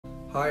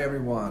Hi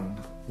everyone,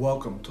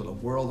 welcome to the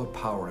world of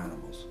power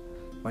animals.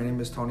 My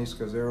name is Tony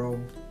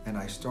Scazzero, and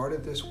I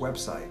started this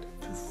website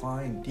to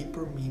find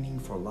deeper meaning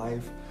for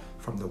life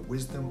from the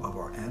wisdom of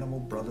our animal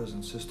brothers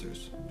and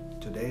sisters.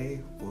 Today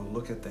we'll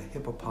look at the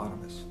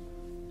hippopotamus.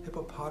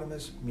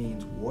 Hippopotamus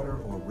means water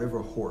or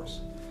river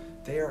horse.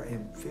 They are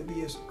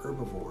amphibious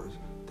herbivores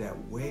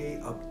that weigh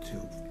up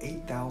to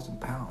 8,000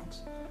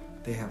 pounds.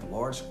 They have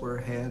large square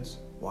heads,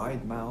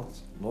 wide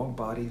mouths, long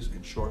bodies,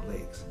 and short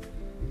legs.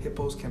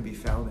 Hippos can be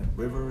found in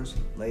rivers,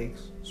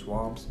 lakes,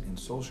 swamps, in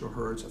social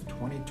herds of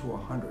 20 to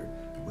 100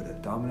 with a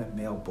dominant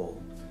male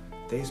bull.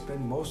 They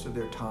spend most of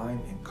their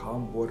time in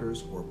calm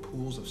waters or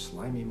pools of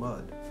slimy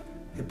mud.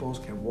 Hippos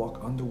can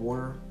walk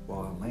underwater,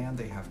 while on land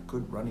they have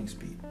good running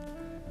speed.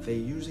 They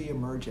usually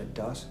emerge at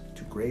dusk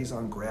to graze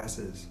on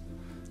grasses.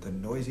 The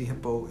noisy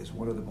hippo is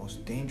one of the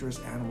most dangerous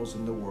animals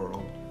in the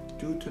world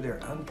due to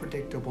their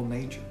unpredictable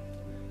nature.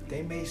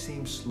 They may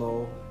seem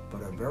slow,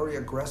 but are very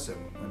aggressive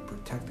when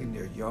protecting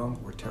their young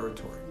or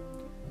territory.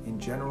 In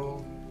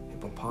general,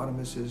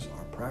 hippopotamuses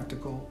are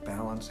practical,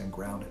 balanced, and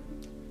grounded.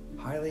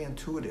 Highly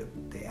intuitive,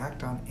 they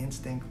act on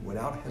instinct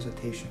without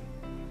hesitation.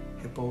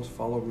 Hippos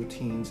follow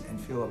routines and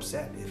feel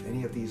upset if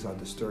any of these are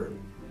disturbed.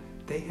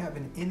 They have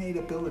an innate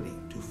ability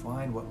to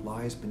find what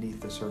lies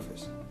beneath the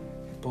surface.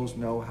 Hippos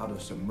know how to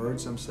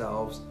submerge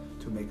themselves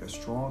to make a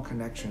strong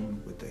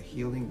connection with the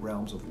healing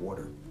realms of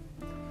water.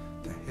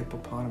 The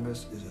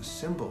hippopotamus is a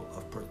symbol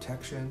of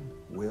protection,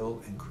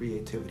 will, and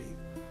creativity.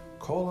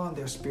 Call on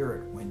their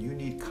spirit when you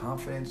need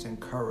confidence and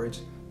courage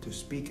to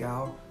speak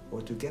out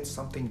or to get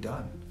something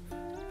done.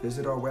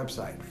 Visit our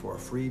website for a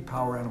free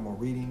power animal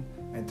reading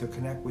and to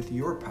connect with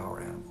your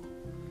power animal.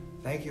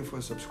 Thank you for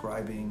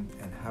subscribing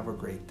and have a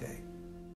great day.